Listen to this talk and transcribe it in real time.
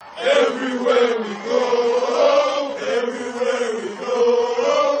Everywhere we go, everywhere we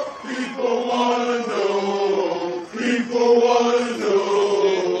go, people wanna know, who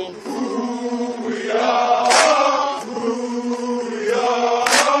we are,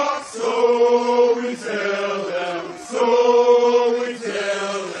 so we tell them,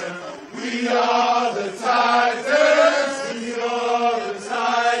 we are the Titans, mighty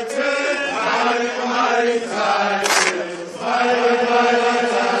Titans, mighty Titans.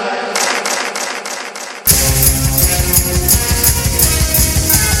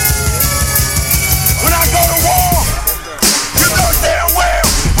 When I go to war, you know damn well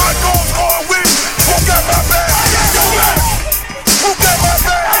my goal's going with me. Who got my back? I got your back. Who got my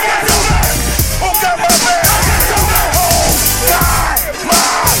back? I got your back. Who got my back? I got your back. Hold my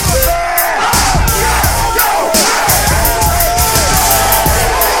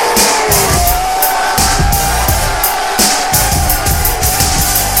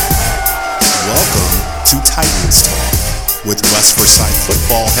Welcome to Titans Talk with West Forsyth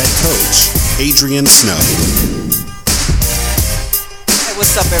football head coach Adrian Snow. Hey,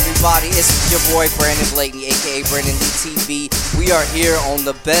 what's up, everybody? It's your boy Brandon Blakeney, aka Brandon Lee TV. We are here on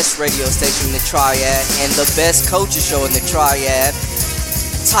the best radio station in the Triad and the best coaches show in the Triad.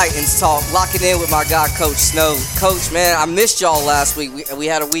 Titans Talk, locking in with my guy Coach Snow. Coach, man, I missed y'all last week. We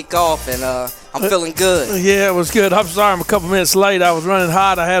had a week off, and I'm feeling good. Yeah, it was good. I'm sorry I'm a couple minutes late. I was running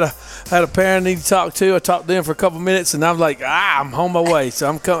hot. I had a parent I need to talk to. I talked to them for a couple minutes, and I'm like, I'm on my way. So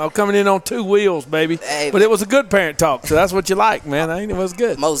I'm coming in on two wheels, baby. Hey, but it was a good parent talk, so that's what you like, man. It was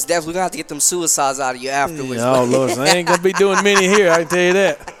good. Most definitely going to have to get them suicides out of you afterwards. Oh, Lord, I ain't going to be doing many here, I can tell you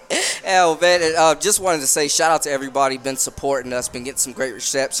that. Hell, man, and, just wanted to say shout out to everybody been supporting us, been getting some great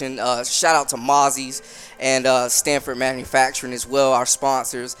reception. Shout out to Mozzie's and Stanford Manufacturing as well, our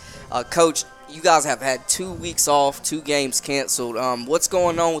sponsors. Coach, you guys have had 2 weeks off, 2 games canceled. What's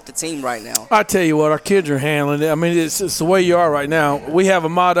going on with the team right now? I tell you what, our kids are handling it. I mean, it's the way you are right now. We have a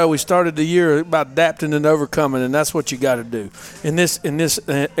motto. We started the year about adapting and overcoming, and that's what you got to do. In this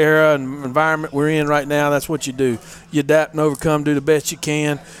era and environment we're in right now, that's what you do. You adapt and overcome, do the best you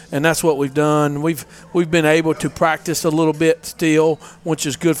can, and that's what we've done. We've been able to practice a little bit still, which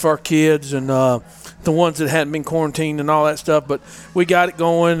is good for our kids and the ones that hadn't been quarantined and all that stuff. But we got it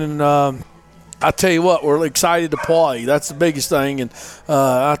going, and I tell you what, we're excited to play. That's the biggest thing. And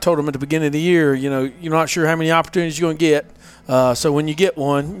I told them at the beginning of the year, you're not sure how many opportunities you're going to get. So when you get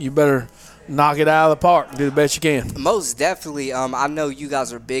one, you better knock it out of the park and do the best you can. Most definitely. I know you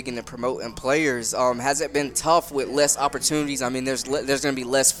guys are big into promoting players. Has it been tough with less opportunities? I mean, there's going to be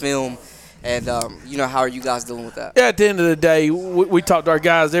less film. And, how are you guys dealing with that? Yeah, at the end of the day, we talk to our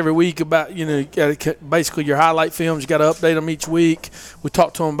guys every week about, basically your highlight films. You got to update them each week. We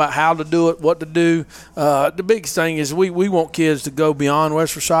talk to them about how to do it, what to do. The biggest thing is we want kids to go beyond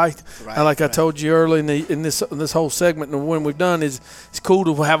West Forsyth. Right, I told you early in this whole segment and when we've done is it's cool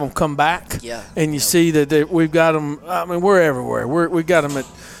to have them come back. Yeah. And you see that we've got them. I mean, we're everywhere. We've got them at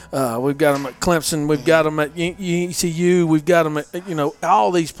Clemson. We've got them at ECU. We've got them at,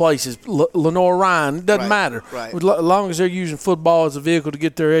 all these places. Lenore Ryan. It doesn't matter. Right. As long as they're using football as a vehicle to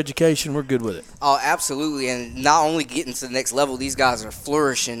get their education, we're good with it. Oh, absolutely. And not only getting to the next level, these guys are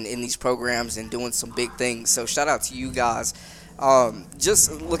flourishing in these programs and doing some big things. So shout out to you guys.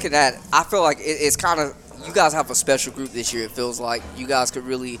 Just looking at, I feel like it's kind of, you guys have a special group this year. It feels like you guys could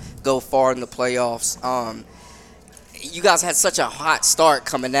really go far in the playoffs. You guys had such a hot start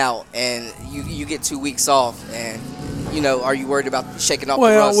coming out, and you get 2 weeks off, and, are you worried about shaking off the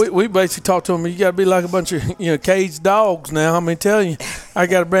rust? Well, we basically talked to them, you got to be like a bunch of, caged dogs now. I mean, telling you, I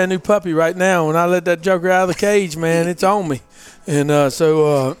got a brand new puppy right now. When I let that joker out of the cage, man, it's on me. And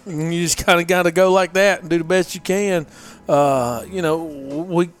so you just kind of got to go like that and do the best you can.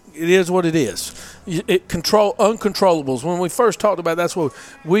 It is what it is. Control uncontrollables. When we first talked about it, that's what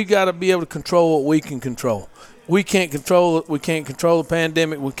we got to be able to control what we can control. We can't control it. We can't control the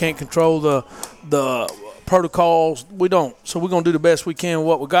pandemic. We can't control the protocols. We don't. So we're going to do the best we can with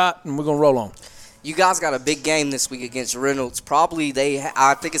what we got, and we're going to roll on. You guys got a big game this week against Reynolds. Probably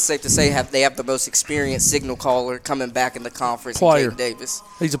I think it's safe to say they have the most experienced signal caller coming back in the conference, Caden Davis.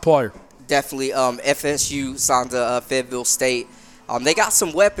 He's a player. Definitely. FSU signed to Fayetteville State. They got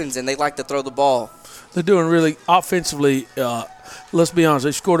some weapons, and they like to throw the ball. They're doing really offensively. let's be honest,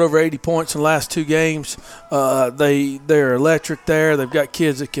 they scored over 80 points in the last 2 games. They're electric there. They've got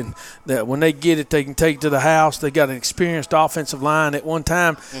kids that when they get it, they can take it to the house. They got an experienced offensive line. At one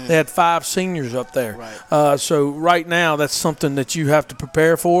time, they had 5 seniors up there. Right. So right now, that's something that you have to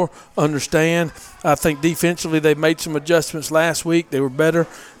prepare for, understand. I think defensively they made some adjustments last week. They were better,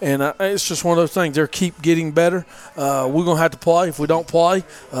 and it's just one of those things. They'll keep getting better. We're going to have to play. If we don't play,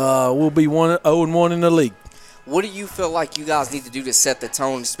 we'll be 0-1 in the league. What do you feel like you guys need to do to set the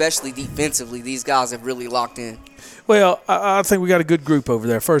tone, especially defensively? These guys have really locked in. Well, I think we got a good group over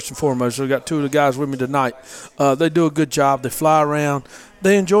there, first and foremost. We got 2 of the guys with me tonight. They do a good job. They fly around.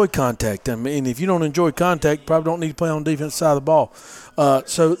 They enjoy contact. I mean, if you don't enjoy contact, you probably don't need to play on the defensive side of the ball.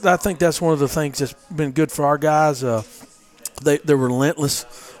 So I think that's one of the things that's been good for our guys. They're relentless,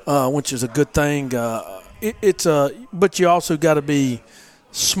 which is a good thing. But you also got to be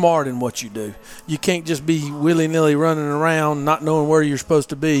smart in what you do. You can't just be willy-nilly running around not knowing where you're supposed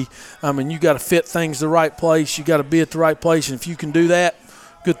to be. I mean, you got to fit things the right place. You got to be at the right place, and if you can do that,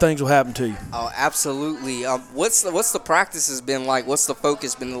 good things will happen to you. Oh, absolutely. What's the practices been like? What's the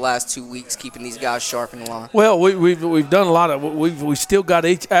focus been the last 2 weeks, keeping these guys sharp in the line? Well, we've done a lot of we still got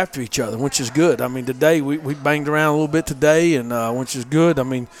after each other, which is good. I mean, today we banged around a little bit today, and which is good. I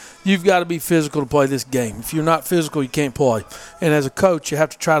mean, you've got to be physical to play this game. If you're not physical, you can't play. And as a coach, you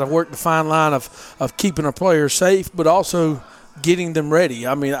have to try to work the fine line of keeping our players safe, but also getting them ready.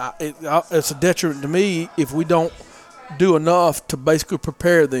 I mean, it's a detriment to me if we don't do enough to basically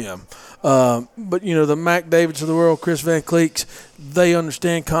prepare them. But, you know, the Mac Davids of the world, Chris Van Cleeks, they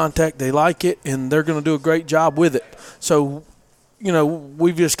understand contact. They like it, and they're going to do a great job with it. So, you know,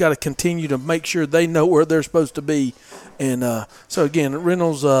 we've just got to continue to make sure they know where they're supposed to be. And so, again,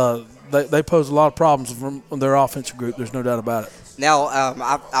 Reynolds, they pose a lot of problems from their offensive group. There's no doubt about it. Now,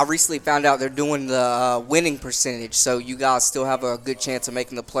 I recently found out they're doing the winning percentage, so you guys still have a good chance of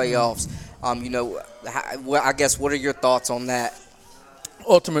making the playoffs. You know, I guess what are your thoughts on that?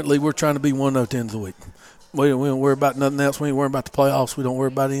 Ultimately, we're trying to be 1-0 at the end of the week. We don't worry about nothing else. We ain't worry about the playoffs. We don't worry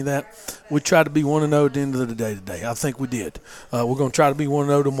about any of that. We try to be 1-0 at the end of the day today. I think we did. We're going to try to be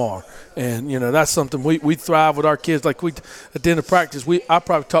 1-0 tomorrow. And, you know, that's something we thrive with our kids. Like at the end of practice, I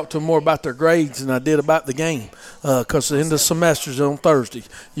probably talked to them more about their grades than I did about the game because the end of the semester's on Thursday.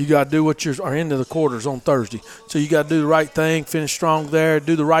 You got to do our end of the quarter's on Thursday. So you got to do the right thing, finish strong there,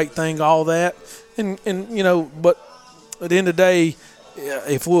 do the right thing, all that. And you know, but at the end of the day,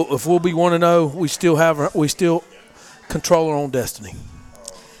 if we'll be 1-0, we still control our own destiny.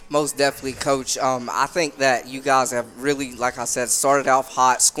 Most definitely, Coach. I think that you guys have really, like I said, started off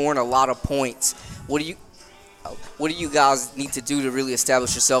hot, scoring a lot of points. What do you guys need to do to really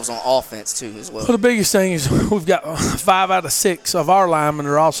establish yourselves on offense too, as well? Well, the biggest thing is we've got 5 out of 6 of our linemen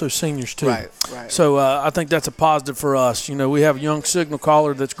are also seniors too. Right. So I think that's a positive for us. You know, we have a young signal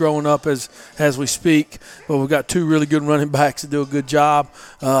caller that's growing up as we speak, but we've got 2 really good running backs that do a good job,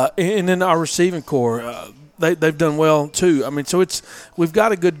 and then our receiving core. They've done well too. I mean, so we've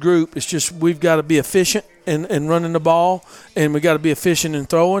got a good group. It's just we've got to be efficient in running the ball, and we got to be efficient in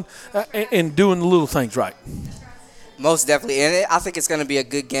throwing and doing the little things right. Most definitely, and I think it's going to be a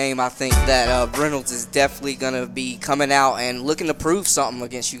good game. I think that Reynolds is definitely going to be coming out and looking to prove something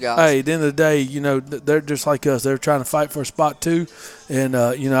against you guys. Hey, at the end of the day, you know, they're just like us. They're trying to fight for a spot too, and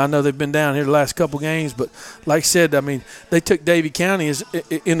you know, I know they've been down here the last couple games, but like I said, I mean, they took Davie County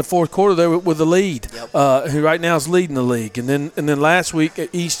in the fourth quarter there with the lead, who right now is leading the league, and then last week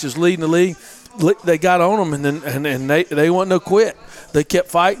East is leading the league. They got on them, and they wasn't no quit. They kept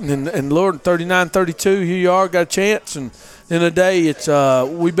fighting, and Lord, 39-32, here you are, got a chance. And in the day, it's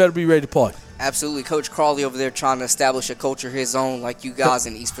we better be ready to play. Absolutely. Coach Crawley over there trying to establish a culture of his own like you guys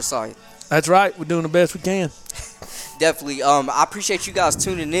in East Forsyth. That's right. We're doing the best we can. Definitely. I appreciate you guys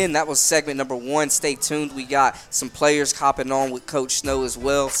tuning in. That was segment number 1. Stay tuned. We got some players hopping on with Coach Snow as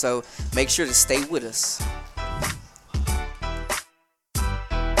well, so make sure to stay with us.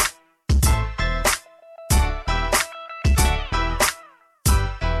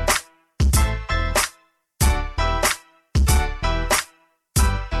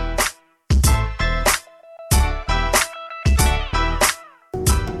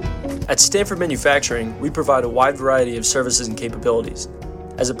 At Stanford Manufacturing, we provide a wide variety of services and capabilities.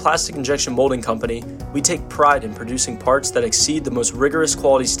 As a plastic injection molding company, we take pride in producing parts that exceed the most rigorous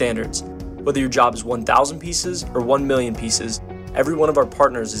quality standards. Whether your job is 1,000 pieces or 1 million pieces, every one of our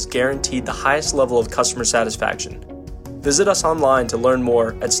partners is guaranteed the highest level of customer satisfaction. Visit us online to learn more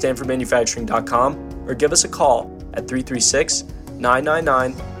at stanfordmanufacturing.com or give us a call at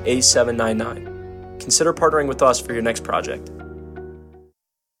 336-999-8799. Consider partnering with us for your next project.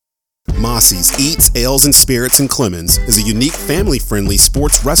 Mossy's Eats, Ales, and Spirits in Clemens is a unique family-friendly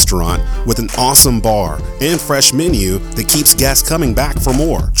sports restaurant with an awesome bar and fresh menu that keeps guests coming back for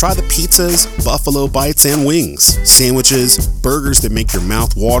more. Try the pizzas, buffalo bites, and wings, sandwiches, burgers that make your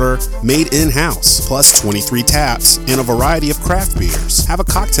mouth water, made in-house, plus 23 taps and a variety of craft beers. Have a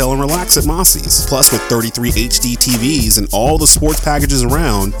cocktail and relax at Mossy's. Plus, with 33 HD TVs and all the sports packages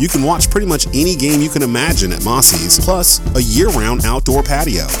around, you can watch pretty much any game you can imagine at Mossy's. Plus, a year-round outdoor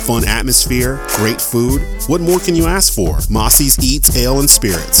patio, fun atmosphere, great food. What more can you ask for? Mossy's Eats, Ale, and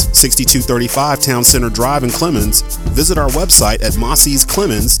Spirits, 6235 Town Center Drive in Clemens. Visit our website at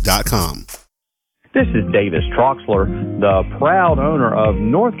mossy'sclemens.com. This is Davis Troxler, the proud owner of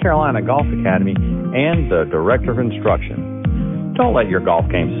North Carolina Golf Academy and the Director of Instruction. Don't let your golf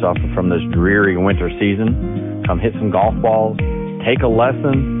game suffer from this dreary winter season. Come hit some golf balls, take a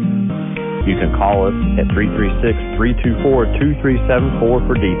lesson. You can call us at 336-324-2374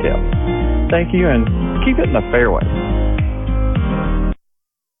 for details. Thank you, and keep it in the fairway.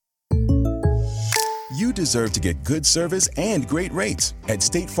 You deserve to get good service and great rates. At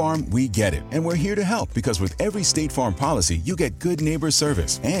State Farm, we get it. And we're here to help because with every State Farm policy, you get good neighbor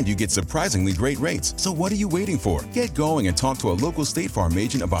service and you get surprisingly great rates. So what are you waiting for? Get going and talk to a local State Farm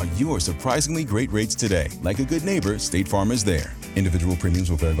agent about your surprisingly great rates today. Like a good neighbor, State Farm is there. Individual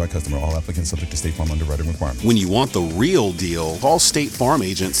premiums will vary by customer. All applicants subject to State Farm underwriting requirements. When you want the real deal, call State Farm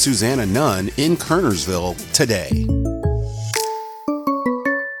agent Susanna Nunn in Kernersville today.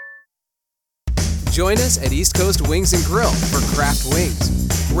 Join us at East Coast Wings and Grill for craft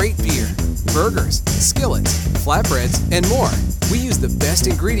wings, great beer, burgers, skillets, flatbreads, and more. We use the best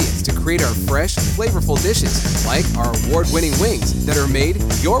ingredients to create our fresh, flavorful dishes, like our award-winning wings that are made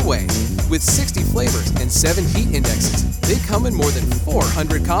your way. With 60 flavors and 7 heat indexes, they come in more than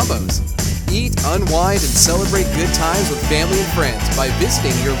 400 combos. Eat, unwind, and celebrate good times with family and friends by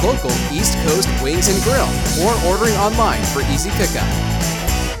visiting your local East Coast Wings and Grill or ordering online for easy pickup.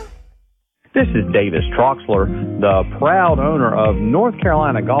 This is Davis Troxler, the proud owner of North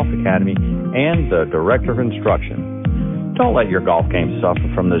Carolina Golf Academy and the Director of Instruction. Don't let your golf game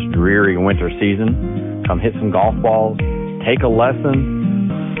suffer from this dreary winter season. Come hit some golf balls, take a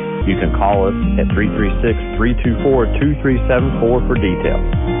lesson. You can call us at 336-324-2374 for details.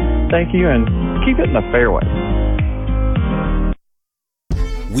 Thank you, and keep it in the fairway.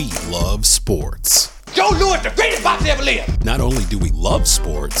 We love sports. Joe Louis, the greatest boxer ever lived. Not only do we love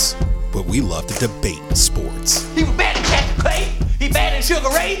sports, but we love to debate sports. He was bad in Captain Clay. He bad in Sugar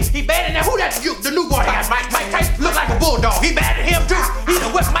Ray. He bad in that. Who that? The new boy has Mike Tyson. Look like a bulldog. He bad in him too. He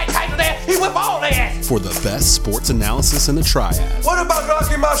done whipped Mike Tyson there. He whipped all their ass. For the best sports analysis in the triad. What about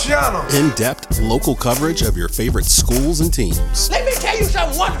Rocky Marciano? In-depth local coverage of your favorite schools and teams. Let me tell you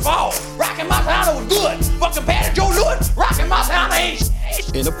something wonderful. Rocky Marciano was good, but compared to Joe Louis, Rocky Marciano ain't.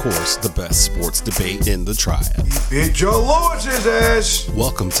 And of course, the best sports debate in the triad. Beat Joe Louis's ass.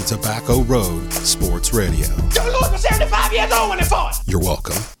 Welcome to Tobacco Road Sports Radio. Joe Louis was 75 years old when he fought. You're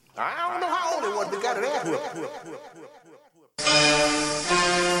welcome. I don't know how old he was, but got it out.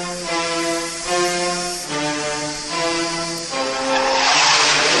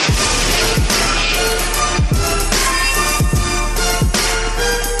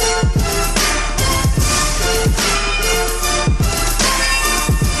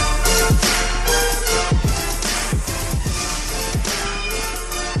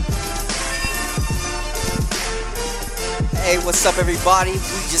 Hey, what's up, everybody? We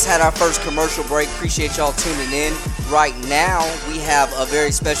just had our first commercial break. Appreciate y'all tuning in. Right now, we have a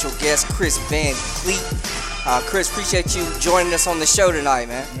very special guest, Chris Van Cleet. Chris, appreciate you joining us on the show tonight,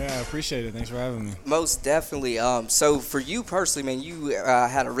 man. Yeah, I appreciate it. Thanks for having me. Most definitely. So for you personally, man, you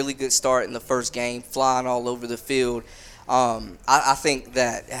had a really good start in the first game, flying all over the field. I think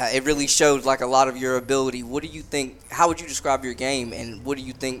that it really showed like a lot of your ability. What do you think? How would you describe your game, and what do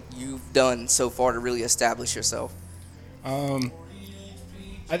you think you've done so far to really establish yourself? I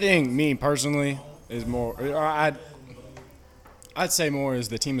think me personally is more. I'd say more is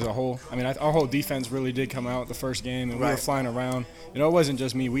the team as a whole. I mean, our whole defense really did come out the first game, and we were flying around. You know, it wasn't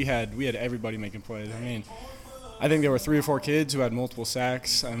just me. We had everybody making plays. I mean, I think there were 3 or 4 kids who had multiple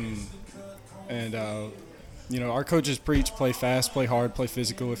sacks, and you know, our coaches preach play fast, play hard, play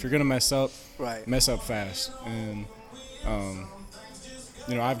physical. If you're gonna mess up, mess up fast. And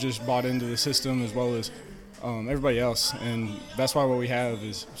you know, I've just bought into the system as well as everybody else, and that's why what we have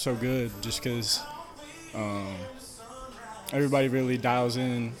is so good, just because everybody really dials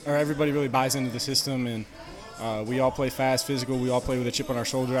in, or everybody really buys into the system, and we all play fast, physical. We all play with a chip on our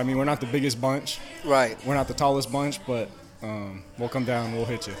shoulder. I mean, we're not the biggest bunch. Right. We're not the tallest bunch, but we'll come down, we'll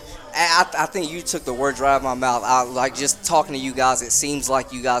hit you. I think you took the words right out of my mouth. Like just talking to you guys, it seems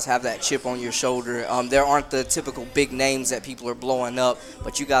like you guys have that chip on your shoulder. There aren't the typical big names that people are blowing up,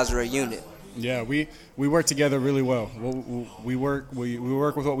 but you guys are a unit. Yeah, we work together really well. We work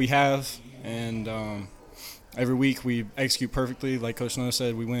with what we have, and every week we execute perfectly. Like Coach Snow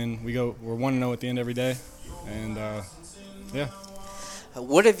said, we win. We're 1-0 at the end every day, and yeah.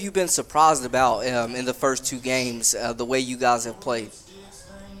 What have you been surprised about in the first 2 games, the way you guys have played?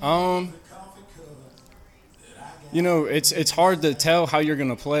 You know, it's hard to tell how you're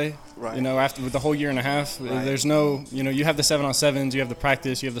going to play. Right. You know, after the whole year and a half, there's no, you know, you have the 7-on-7s, you have the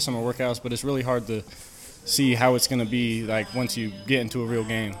practice, you have the summer workouts, but it's really hard to see how it's going to be like once you get into a real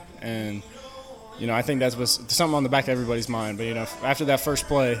game. And you know, I think that's something on the back of everybody's mind. But you know, after that first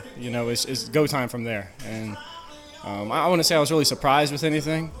play, you know, it's go time from there. And I wouldn't say I was really surprised with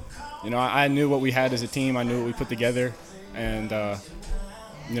anything. You know, I knew what we had as a team. I knew what we put together, and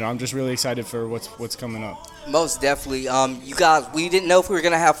you know, I'm just really excited for what's coming up. Most definitely. You guys, we didn't know if we were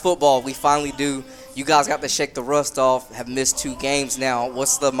gonna have football. We finally do. You guys got to shake the rust off. Have missed 2 games now.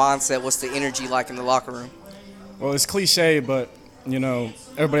 What's the mindset? What's the energy like in the locker room? Well, it's cliche, but you know,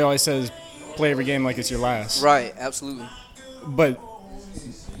 everybody always says play every game like it's your last. Right. Absolutely. But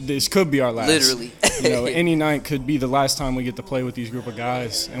this could be our last. Literally. You know, any night could be the last time we get to play with these group of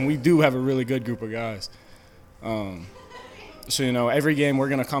guys, and we do have a really good group of guys. So, you know, every game we're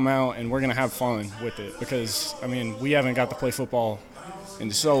going to come out and we're going to have fun with it because, I mean, we haven't got to play football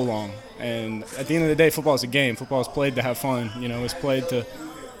in so long. And at the end of the day, football is a game. Football is played to have fun. You know, it's played to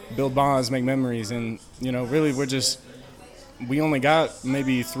build bonds, make memories. And, you know, really we only got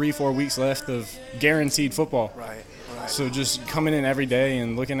maybe 3-4 weeks left of guaranteed football. Right. So just coming in every day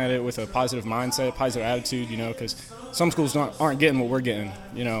and looking at it with a positive mindset, positive attitude, you know, because some schools aren't getting what we're getting,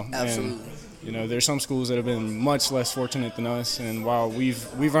 you know. Absolutely. And, you know, there's some schools that have been much less fortunate than us, and while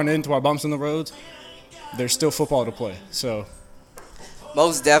we've run into our bumps in the roads, there's still football to play. So,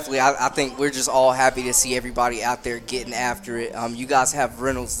 most definitely, I think we're just all happy to see everybody out there getting after it. You guys have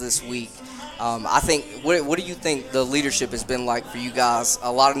Reynolds this week. I think, what do you think the leadership has been like for you guys?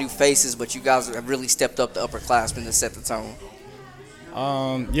 A lot of new faces, but you guys have really stepped up the upperclassmen to set the tone.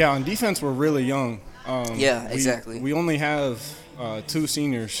 Yeah, on defense, we're really young. Yeah, exactly. We only have 2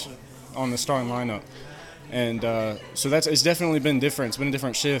 seniors on the starting lineup, and so it's definitely been different. It's been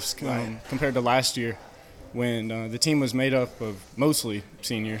different shifts compared to last year when the team was made up of mostly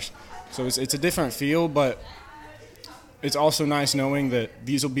seniors. So it's a different feel, but it's also nice knowing that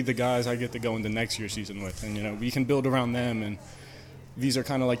these will be the guys I get to go into next year's season with, and you know, we can build around them, and these are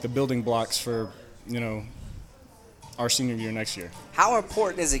kind of like the building blocks for, you know, our senior year next year. How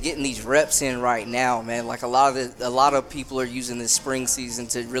important is it getting these reps in right now, man? Like a lot of people are using this spring season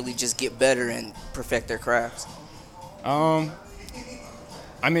to really just get better and perfect their crafts. I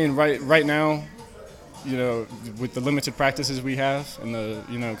mean, right now, you know, with the limited practices we have, and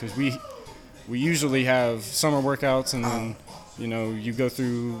because we usually have summer workouts, and then you know, you go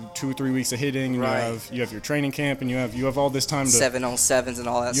through 2 or 3 weeks of hitting, and you have your training camp, and you have all this time to 7-on-7s and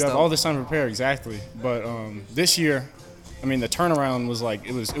all that stuff. You have all this time to prepare, exactly. But this year, I mean, the turnaround was like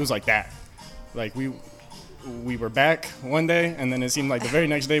it was like that. Like we were back one day, and then it seemed like the very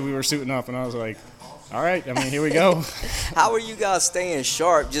next day we were suiting up, and I was like, all right, I mean, here we go. How are you guys staying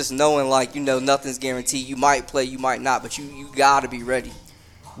sharp, just knowing, like, you know, nothing's guaranteed? You might play, you might not, but you got to be ready.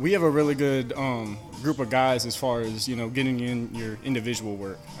 We have a really good group of guys as far as, you know, getting in your individual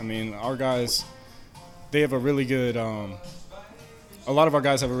work. I mean, our guys, they have a really good a lot of our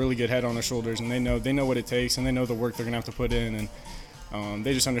guys have a really good head on their shoulders, and they know what it takes, and they know the work they're going to have to put in, and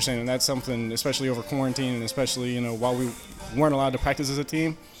they just understand. And that's something, especially over quarantine, and especially, you know, while we weren't allowed to practice as a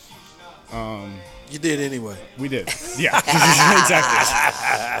team. You did anyway. We did. Yeah,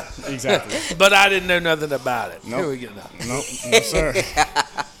 exactly. But I didn't know nothing about it. Nope. Here we go. Nope, no, sir.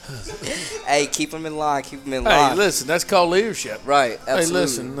 Hey, keep them in line. Keep them in Hey, line. listen, that's called leadership. Right, absolutely. Hey,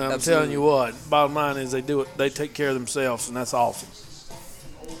 listen, I'm telling you what. Bottom line is they do it. They take care of themselves, and that's awesome.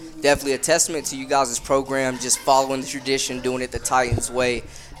 Definitely a testament to you guys' program, just following the tradition, doing it the Titans way.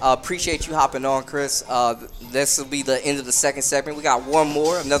 Appreciate you hopping on, Chris. This will be the end of the second segment. We got one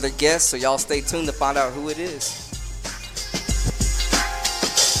more, another guest, so y'all stay tuned to find out who it is.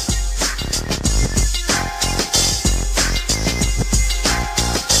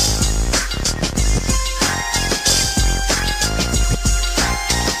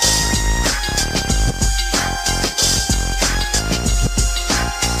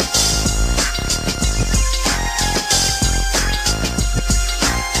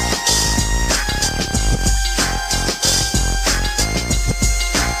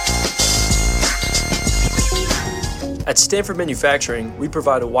 At Stanford Manufacturing, we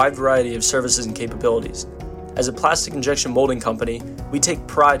provide a wide variety of services and capabilities. As a plastic injection molding company, we take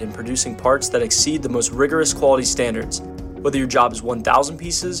pride in producing parts that exceed the most rigorous quality standards. Whether your job is 1,000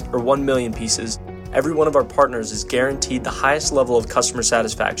 pieces or 1 million pieces, every one of our partners is guaranteed the highest level of customer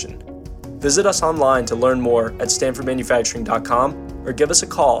satisfaction. Visit us online to learn more at stanfordmanufacturing.com or give us a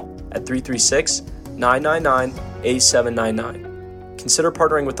call at 336-999-8799. Consider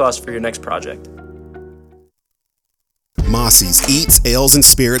partnering with us for your next project. Mossy's Eats, Ales, and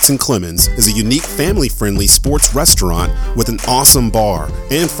Spirits in Clemens is a unique family-friendly sports restaurant with an awesome bar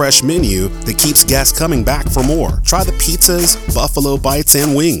and fresh menu that keeps guests coming back for more. Try the pizzas, buffalo bites,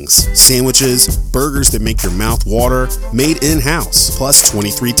 and wings, sandwiches, burgers that make your mouth water, made in-house, plus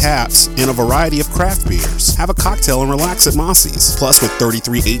 23 taps and a variety of craft beers. Have a cocktail and relax at Mossy's. Plus, with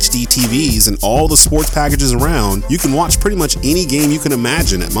 33 HD TVs and all the sports packages around, you can watch pretty much any game you can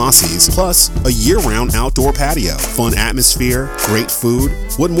imagine at Mossy's. Plus, a year-round outdoor patio, fun atmosphere, great food.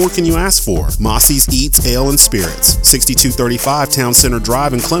 What more can you ask for? Mossy's Eats, Ale, and Spirits, 6235 Town Center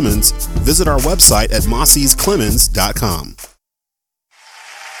Drive in Clemens. Visit our website at mossy'sclemens.com.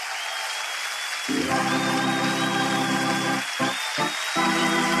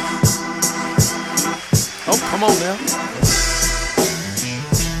 Oh, come on now.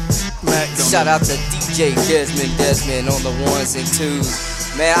 Shout out to DJ Desmond on the ones and twos.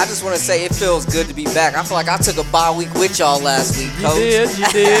 Man, I just want to say it feels good to be back. I feel like I took a bye week with y'all last week, Coach. You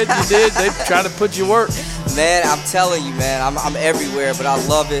did. They try to put you work. Man, I'm telling you, man, I'm everywhere, but I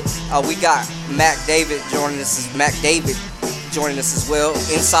love it. We got Mac David joining us as well,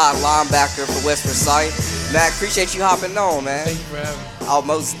 inside linebacker for West Forsyth. Mac, appreciate you hopping on, man. Thank you for having me. Oh,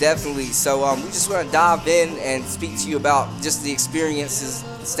 most definitely. So we just want to dive in and speak to you about just the experiences,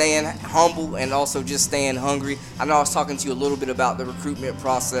 staying humble and also just staying hungry. I know I was talking to you a little bit about the recruitment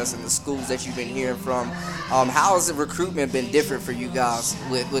process and the schools that you've been hearing from. How has the recruitment been different for you guys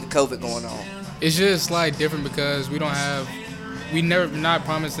with COVID going on? It's just like different because we never not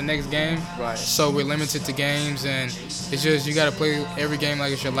promised the next game. Right. So we're limited to games, and it's just you got to play every game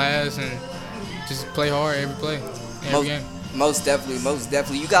like it's your last and just play hard every play, every game. Most definitely.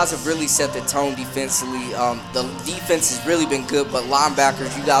 You guys have really set the tone defensively. The defense has really been good, but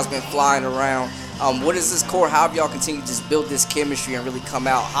linebackers, you guys been flying around. What is this core? How have y'all continue to just build this chemistry and really come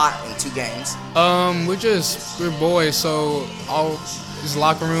out hot in 2 games? We're boys, so all this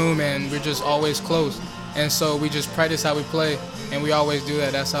locker room, and we're just always close. And so we just practice how we play, and we always do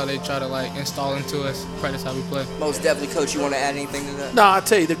that. That's how they try to install into us, practice how we play. Most definitely. Coach, you want to add anything to that? No, I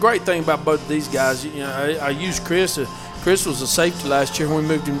tell you, the great thing about both of these guys, I used Chris. Chris was a safety last year when we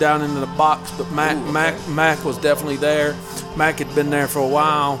moved him down into the box, but Mac was definitely there. Mac had been there for a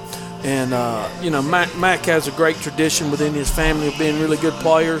while, and Mac has a great tradition within his family of being really good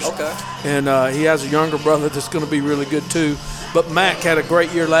players. Okay. And he has a younger brother that's going to be really good too. But Mac had a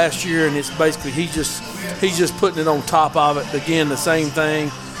great year last year, and it's basically he's just putting it on top of it. Again, the same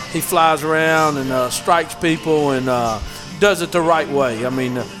thing. He flies around and strikes people and does it the right way. I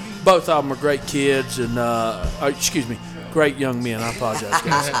mean, both of them are great kids and great young men. I apologize,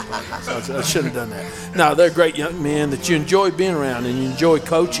 guys. I should have done that. No, they're great young men that you enjoy being around and you enjoy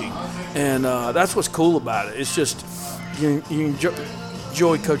coaching, and that's what's cool about it. It's just you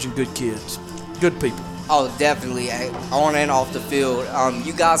enjoy coaching good kids, good people. Oh, definitely, on and off the field.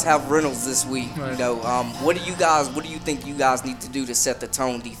 You guys have Reynolds this week. Right. What do you think you guys need to do to set the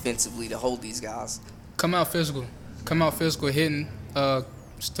tone defensively to hold these guys? Come out physical, hitting to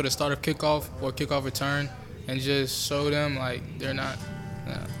the start of kickoff or kickoff return, and just show them they're not.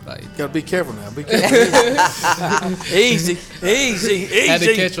 Gotta be careful now. Be careful. Easy. Had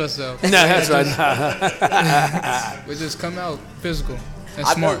to catch myself. No, that's right. But just come out physical and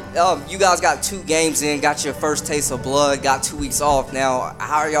smart. You guys got 2 games in, got your first taste of blood, got 2 weeks off. Now,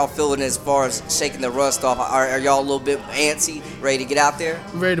 how are y'all feeling as far as shaking the rust off? Are y'all a little bit antsy, ready to get out there?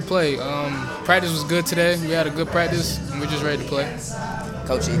 I'm ready to play. Practice was good today. We had a good practice, and we're just ready to play.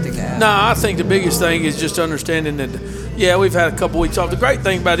 Coach, anything to add? No, I think the biggest thing is just understanding that, we've had a couple weeks off. The great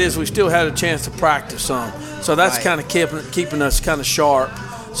thing about it is we still had a chance to practice some. So that's kind of keeping us kind of sharp.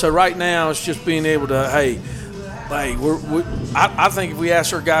 So right now it's just being able to, I think if we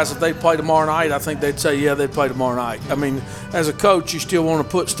asked our guys if they'd play tomorrow night, I think they'd say, yeah, they'd play tomorrow night. I mean, as a coach, you still want to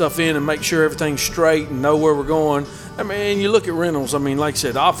put stuff in and make sure everything's straight and know where we're going. I mean, you look at Reynolds. I mean, like I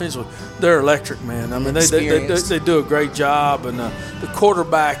said, offensively, they're electric, man. I mean, they do a great job. And the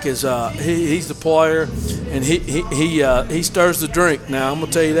quarterback is he's the player, and he stirs the drink. Now I'm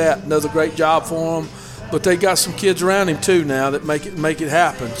gonna tell you that. Does a great job for him. but they got some kids around him too now that make it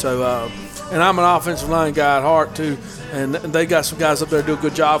happen. So, and I'm an offensive line guy at heart too, and they got some guys up there do a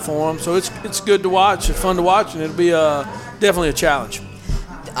good job for them. So it's good to watch, it's fun to watch, and it'll be definitely a challenge.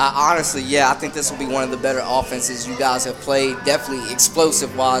 Honestly, I think this will be one of the better offenses you guys have played. Definitely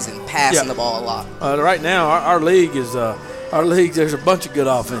explosive-wise and passing the ball a lot. Right now, our league is there's a bunch of good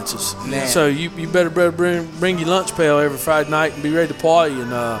offenses. Man. So you better bring your lunch pail every Friday night and be ready to play. And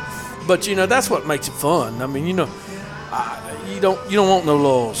but that's what makes it fun. I mean, you don't want no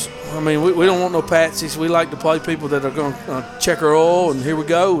lulls. I mean, we don't want no patsies. We like to play people that are going to check our oil, and here we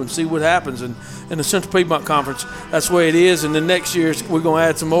go, and see what happens. And in the Central Piedmont Conference, that's the way it is. And then next year, we're going to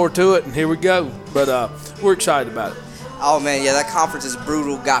add some more to it, and here we go. But we're excited about it. Oh, man, that conference is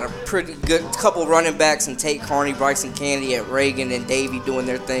brutal. Got a pretty good couple running backs in Tate Carney, Bryson Candy at Reagan, and Davey doing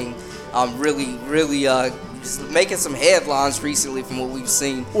their thing. Really just making some headlines recently from what we've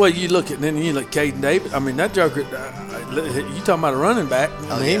seen. Well, you look at Caden Davis. I mean, that joker. You talking about a running back?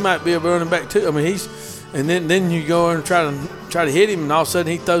 He might be a running back too. I mean, and then you go and try to hit him, and all of a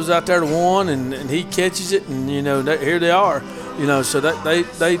sudden he throws out there to one, and he catches it, and here they are. So that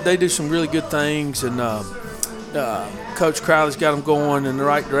they do some really good things, and Coach Crowley's got them going in the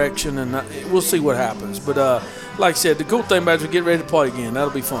right direction, and we'll see what happens. But like I said, the cool thing about it is we get ready to play again.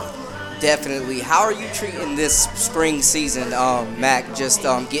 That'll be fun. Definitely. How are you treating this spring season, Mac, just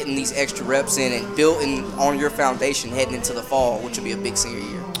getting these extra reps in and building on your foundation heading into the fall, which will be a big senior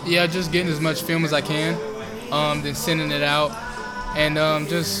year? Yeah, just getting as much film as I can, then sending it out. And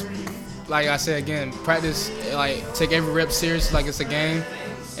just, like I said again, practice, take every rep serious like it's a game,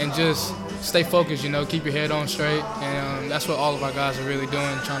 and just stay focused, keep your head on straight. And that's what all of our guys are really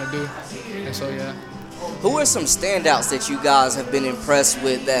doing, trying to do. And so, Who are some standouts that you guys have been impressed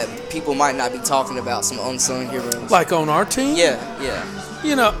with that people might not be talking about, some unsung heroes? Like on our team? Yeah.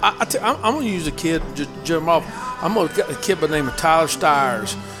 I'm going to use a kid, just jump off. I'm going to get a kid by the name of Tyler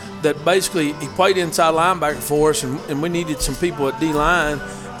Stiers that basically he played inside linebacker for us, and we needed some people at D-line,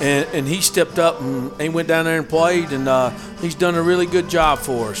 and he stepped up and he went down there and played, and he's done a really good job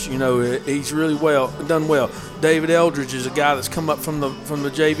for us. He's really done well. David Eldridge is a guy that's come up from the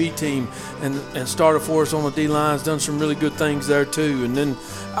JV team and started for us on the D-line. Has done some really good things there too. And then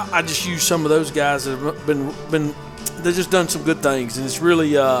I just use some of those guys that have been they've just done some good things, and it's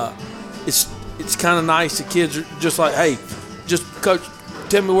really it's kind of nice. The kids are just like, hey, just coach,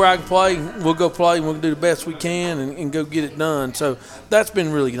 tell me where I can play. We'll go play, and we'll do the best we can and go get it done. So that's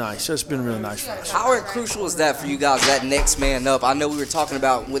been really nice. That's been really nice for us. How crucial is that for you guys, that next man up? I know we were talking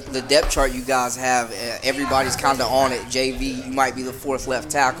about with the depth chart you guys have, everybody's kind of on it. JV, you might be the fourth left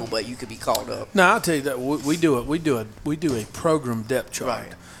tackle, but you could be called up. No, I'll tell you that we do a program depth chart.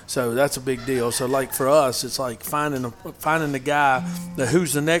 Right. So that's a big deal. So like for us, it's like finding the guy that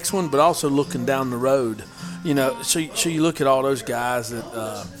who's the next one, but also looking down the road. So you look at all those guys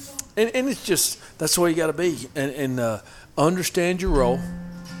that, and it's just that's the way you got to be, and understand your role,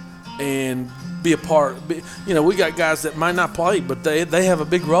 and be a part. We got guys that might not play, but they have a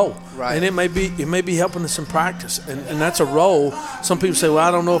big role, right? And it may be helping us in practice, and that's a role. Some people say, well,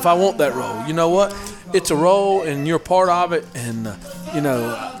 I don't know if I want that role. You know what? It's a role, and you're part of it, and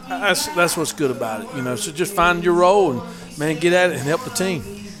that's what's good about it. So just find your role and man, get at it and help the team.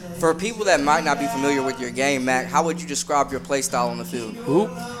 For people that might not be familiar with your game, Mac, how would you describe your play style on the field? Ooh.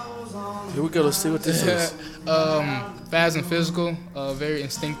 Here we go. Let's see what this is. Fast and physical, very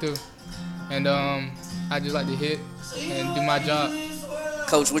instinctive, and I just like to hit and do my job.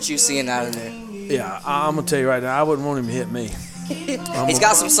 Coach, what you seeing out of there? Yeah, I'm going to tell you right now, I wouldn't want him to hit me. He's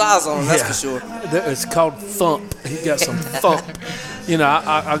got some size on him, that's for sure. It's called thump. He got some thump.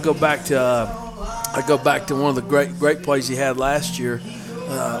 I go back to one of the great plays he had last year.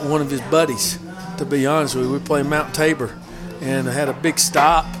 One of his buddies, to be honest with you, we were playing Mount Tabor, and had a big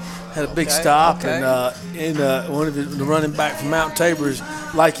stop. And one of the running back from Mount Tabor is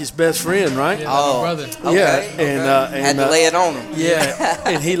like his best friend, right? Yeah, brother. Okay. And had to lay it on him. Yeah,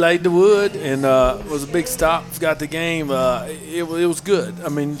 and he laid the wood, and was a big stop. Got the game. It was good. I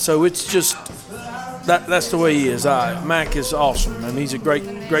mean, so it's just that's the way he is. Mac is awesome. I mean, he's a great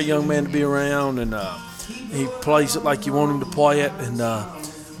young man to be around, and he plays it like you want him to play it. And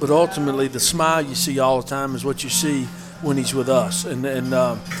but ultimately, the smile you see all the time is what you see when he's with us. And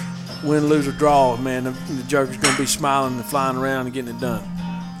win, lose, or draw, man, the Joker's going to be smiling and flying around and getting it done.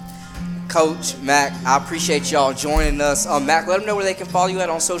 Coach, Mac, I appreciate y'all joining us. Mac, let them know where they can follow you at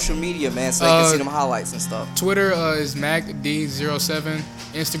on social media, man, so they can see them highlights and stuff. Twitter is MacD07.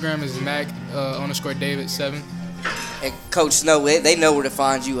 Instagram is Mac_David7. And Coach Snow, they know where to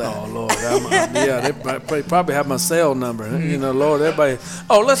find you at. Oh, Lord. They probably have my cell number. Mm-hmm. Lord, everybody.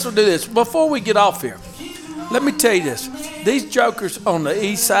 Oh, let's do this. Before we get off here, Let me tell you this: these jokers on the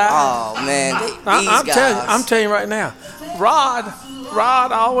east side. Oh man, these guys. I'm telling you right now,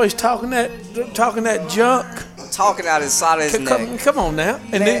 Rod always talking that junk. Talking out his side of his neck. Come on now,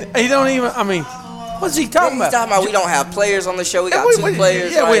 and then he don't even. I mean, what's he talking about? He's talking about we don't have players on the show. We got two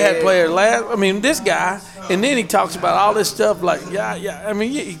players. Yeah, right we had here. players last. I mean, this guy, and then he talks about all this stuff like, yeah. I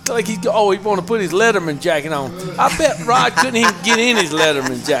mean, he want to put his Letterman jacket on. I bet Rod couldn't even get in his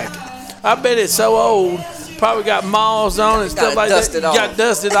Letterman jacket. I bet it's so old. Probably got malls on and stuff like that. Got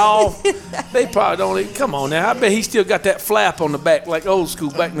dusted off. They probably don't even. Come on now. I bet he still got that flap on the back like old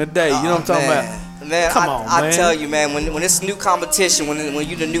school back in the day. You know what I'm talking about? Man, come on, man. I tell you, man, when it's new competition, when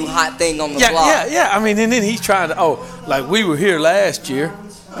you the new hot thing on the block. Yeah. I mean, and then he's trying to, like we were here last year.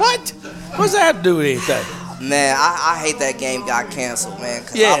 What? What's that have to do with anything? Man, I hate that game got canceled, man,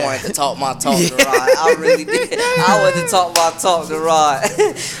 because I wanted to talk my talk to Rod. I really did. I wanted to talk my talk to Rod.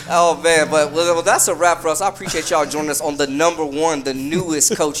 Oh, man, but well, that's a wrap for us. I appreciate y'all joining us on the #1, the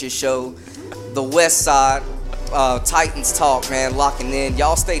newest coaches show, the West Side Titans Talk, man, locking in.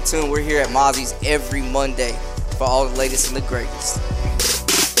 Y'all stay tuned. We're here at Mozzie's every Monday for all the latest and the greatest.